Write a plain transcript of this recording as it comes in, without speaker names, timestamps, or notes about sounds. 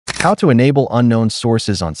How to enable unknown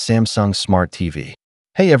sources on Samsung Smart TV.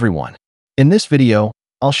 Hey everyone! In this video,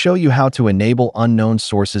 I'll show you how to enable unknown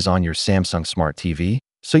sources on your Samsung Smart TV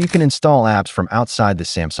so you can install apps from outside the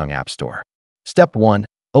Samsung App Store. Step 1.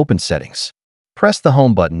 Open Settings. Press the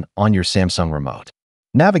Home button on your Samsung remote.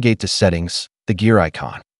 Navigate to Settings, the gear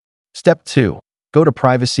icon. Step 2. Go to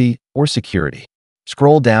Privacy or Security.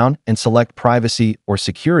 Scroll down and select Privacy or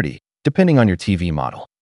Security, depending on your TV model.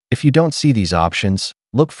 If you don't see these options,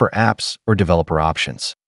 look for Apps or Developer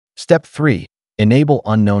options. Step 3. Enable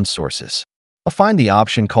Unknown Sources. Find the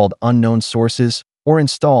option called Unknown Sources or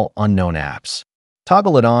Install Unknown Apps.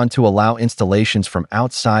 Toggle it on to allow installations from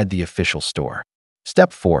outside the official store.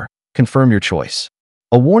 Step 4. Confirm your choice.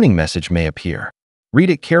 A warning message may appear. Read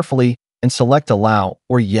it carefully and select Allow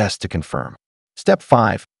or Yes to confirm. Step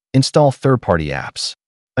 5. Install third-party apps.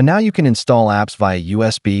 Now you can install apps via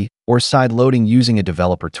USB or side-loading using a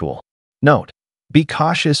developer tool. Note: be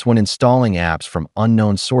cautious when installing apps from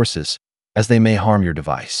unknown sources, as they may harm your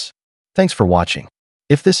device. Thanks for watching.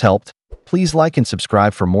 If this helped, please like and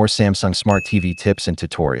subscribe for more Samsung Smart TV tips and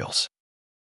tutorials.